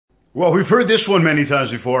Well, we've heard this one many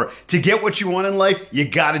times before. To get what you want in life, you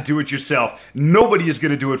gotta do it yourself. Nobody is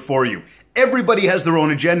gonna do it for you. Everybody has their own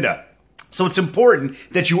agenda. So it's important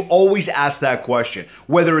that you always ask that question.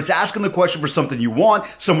 Whether it's asking the question for something you want,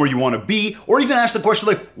 somewhere you want to be, or even ask the question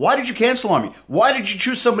like, why did you cancel on me? Why did you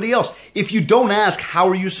choose somebody else? If you don't ask, how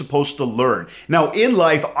are you supposed to learn? Now, in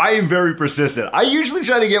life, I am very persistent. I usually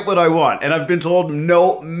try to get what I want, and I've been told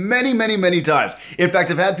no many, many, many times. In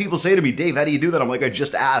fact, I've had people say to me, Dave, how do you do that? I'm like, I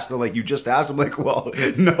just asked. They're like, you just asked? I'm like, well,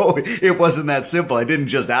 no, it wasn't that simple. I didn't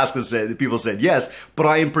just ask and say, people said yes, but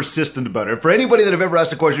I am persistent about it. For anybody that I've ever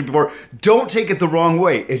asked a question before, don't take it the wrong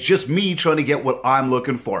way. It's just me trying to get what I'm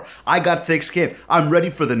looking for. I got thick skin. I'm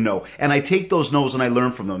ready for the no. And I take those no's and I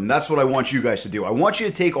learn from them. And that's what I want you guys to do. I want you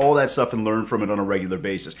to take all that stuff and learn from it on a regular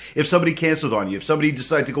basis. If somebody canceled on you, if somebody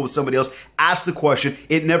decided to go with somebody else, ask the question.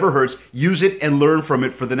 It never hurts. Use it and learn from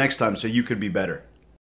it for the next time so you can be better.